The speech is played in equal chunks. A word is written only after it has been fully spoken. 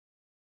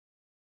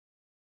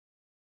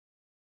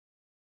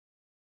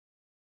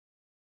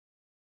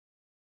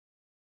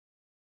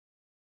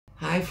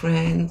Hi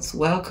friends,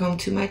 welcome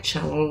to my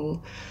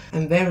channel.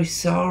 I'm very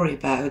sorry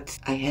about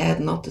I had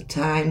not the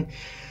time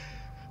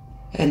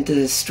and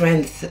the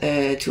strength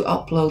to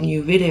upload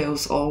new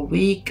videos all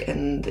week,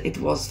 and it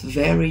was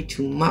very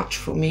too much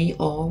for me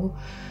all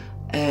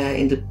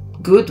in the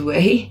good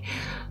way.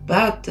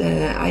 But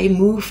I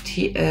moved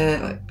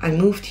here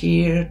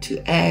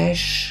to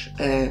Ash,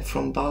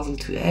 from Basel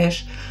to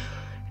Ash,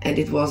 and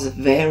it was a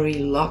very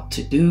lot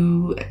to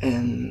do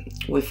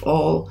with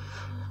all.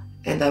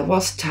 And I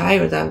was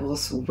tired, I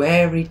was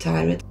very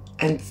tired,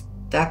 and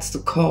that's the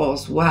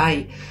cause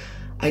why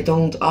I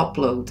don't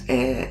upload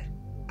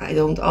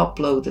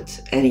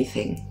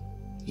anything.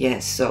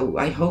 Yes, so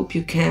I hope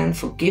you can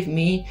forgive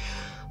me,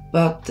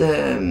 but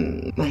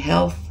my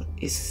health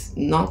is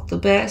not the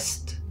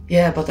best.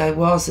 Yeah, but I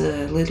was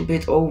a little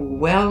bit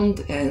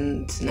overwhelmed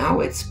and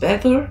now it's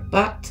better.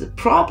 But the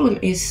problem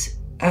is,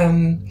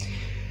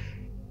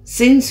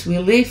 since we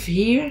live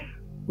here,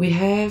 we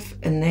have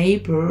a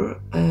neighbor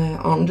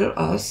under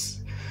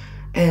us,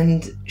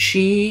 and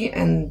she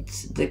and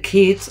the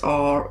kids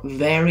are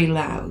very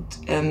loud.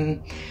 A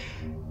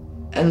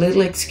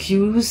little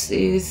excuse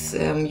is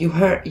you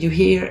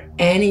hear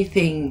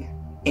anything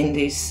in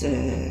this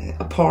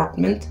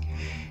apartment.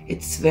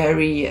 It's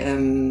very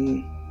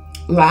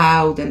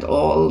loud and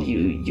all.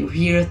 You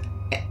hear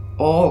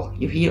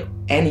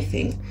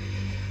anything,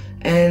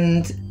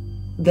 and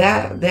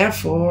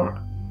therefore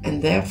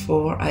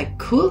I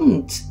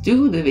couldn't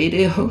do the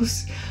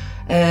videos,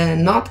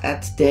 not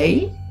at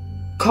day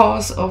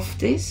cause of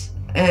this,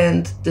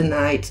 and the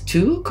night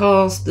too,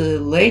 cause the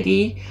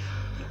lady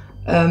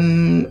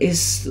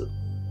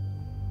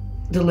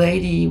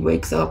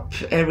wakes up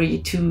every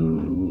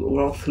 2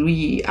 or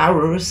 3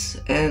 hours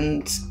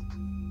and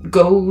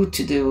go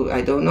to the,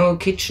 I don't know,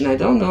 kitchen, I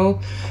don't know,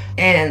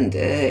 and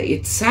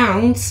it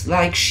sounds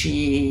like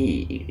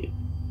she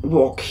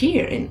walk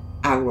here in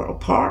our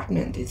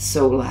apartment. It's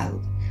so loud.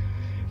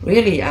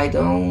 Really, I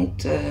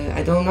don't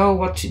know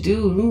what to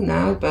do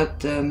now,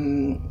 but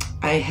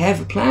I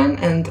have a plan,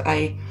 and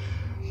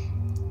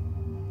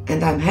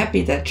I'm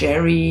happy that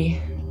Jerry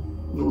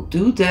will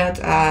do that.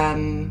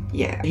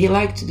 Yeah, he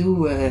liked to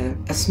do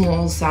a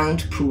small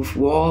soundproof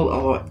wall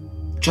or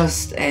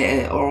just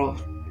or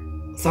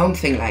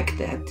something like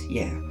that.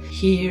 Yeah,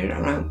 here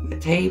around the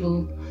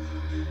table.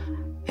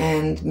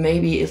 And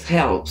maybe it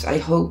helps, I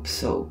hope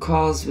so,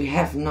 cause we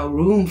have no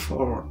room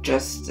for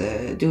just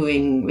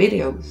doing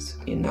videos,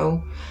 you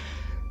know.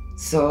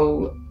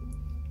 So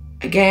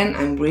again,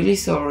 I'm really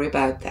sorry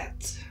about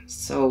that.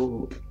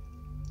 So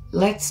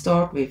let's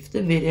start with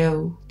the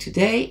video.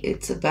 Today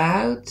it's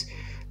about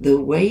the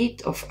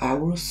weight of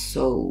our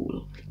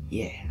soul.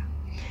 Yeah,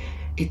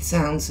 it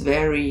sounds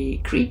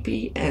very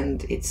creepy,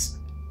 and it's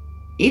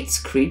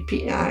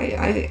creepy.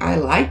 I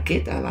like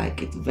it. I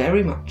like it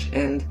very much.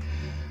 And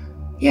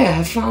yeah,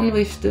 have fun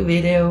with the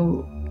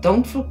video.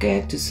 Don't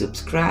forget to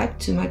subscribe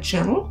to my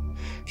channel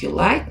if you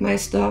like my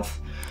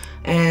stuff.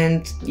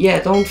 And yeah,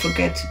 don't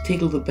forget to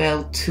tickle the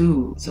bell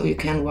too, so you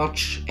can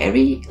watch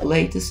every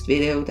latest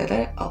video that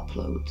I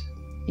upload.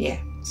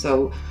 Yeah,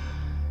 so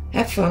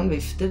have fun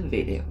with the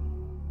video.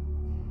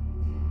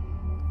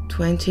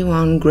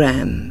 21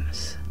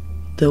 grams.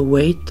 The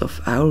weight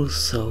of our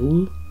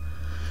soul.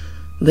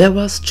 There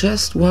was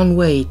just one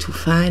way to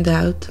find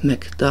out,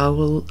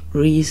 McDowell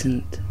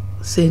reasoned.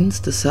 Since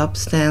the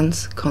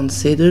substance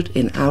considered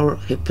in our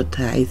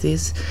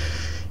hypothesis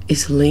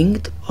is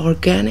linked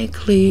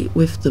organically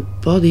with the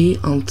body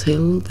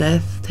until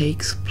death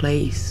takes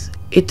place,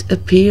 it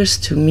appears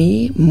to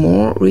me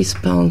more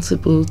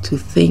responsible to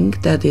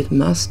think that it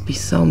must be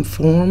some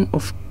form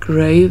of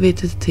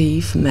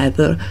gravitative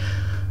matter,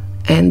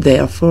 and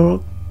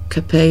therefore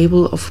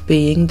capable of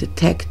being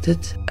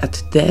detected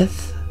at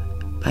death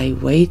by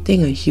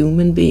weighting a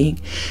human being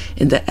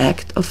in the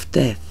act of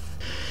death.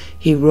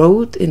 He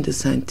wrote in the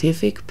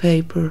scientific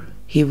paper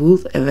he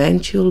would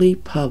eventually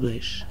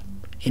publish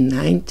in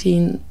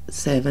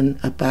 1907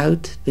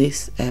 about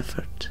this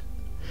effort.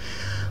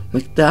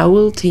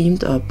 McDowell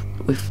teamed up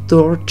with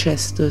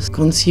Dorchester's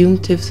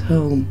Consumptive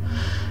Home,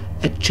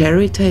 a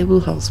charitable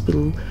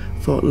hospital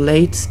for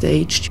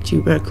late-stage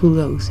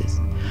tuberculosis,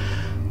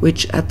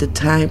 which at the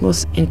time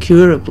was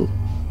incurable.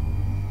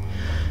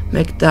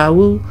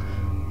 McDowell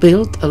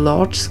built a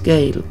large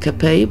scale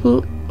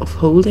capable of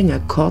holding a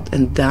cot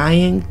and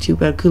dying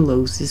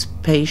tuberculosis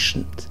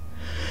patient.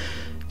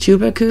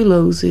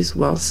 Tuberculosis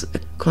was a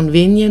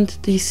convenient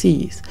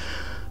disease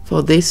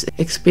for this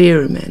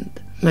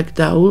experiment,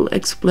 McDowell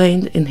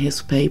explained in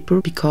his paper,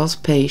 because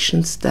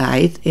patients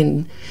died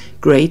in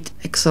great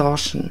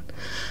exhaustion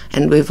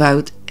and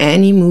without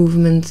any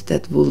movement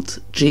that would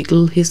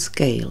jiggle his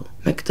scale.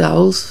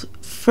 McDowell's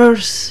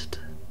first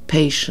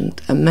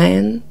patient, a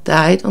man,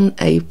 died on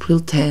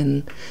April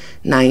 10,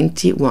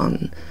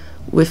 1991,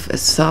 with a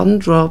sudden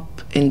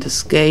drop in the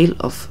scale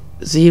of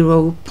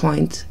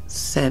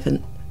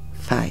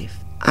 0.75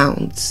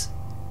 ounce.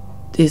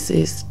 This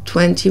is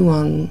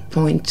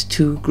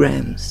 21.2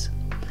 grams.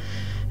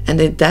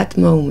 And at that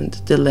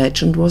moment the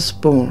legend was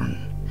born.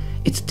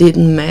 It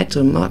didn't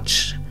matter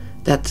much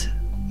that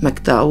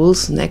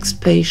McDowell's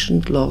next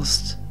patient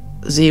lost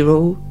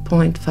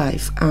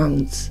 0.5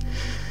 ounce.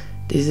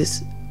 This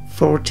is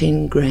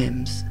 14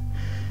 grams.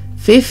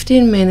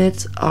 15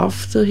 minutes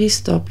after he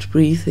stopped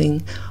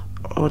breathing,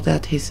 or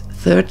that his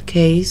third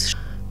case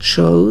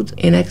showed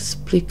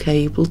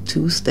inexplicable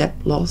two-step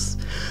loss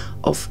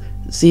of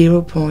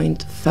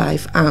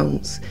 0.5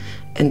 ounce,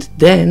 and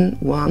then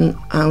 1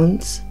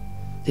 ounce,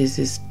 this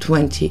is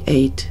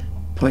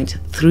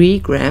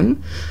 28.3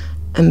 gram,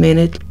 a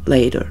minute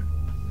later.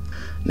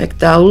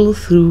 McDowell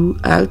threw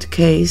out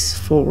case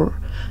for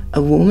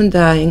a woman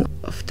dying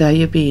of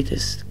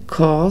diabetes,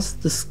 cause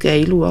the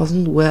scale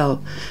wasn't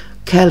well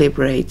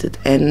calibrated,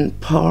 and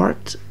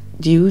part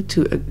due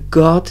to a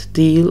god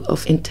deal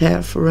of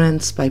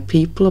interference by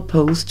people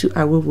opposed to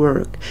our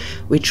work,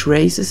 which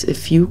raises a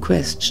few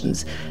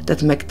questions that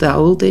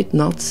McDowell did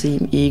not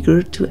seem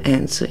eager to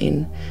answer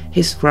in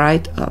his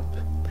write-up.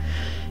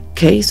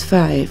 Case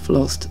 5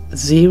 lost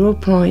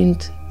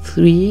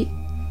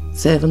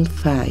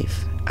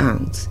 0.375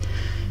 ounce.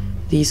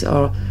 These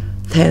are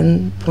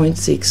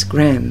 10.6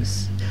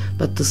 grams.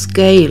 But the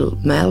scale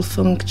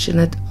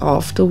malfunctioned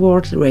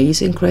afterward,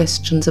 raising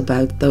questions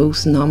about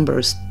those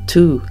numbers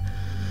too.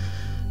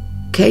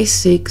 Case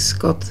 6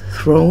 got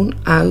thrown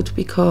out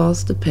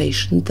because the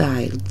patient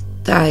died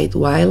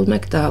while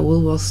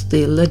McDowell was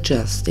still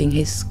adjusting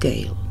his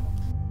scale.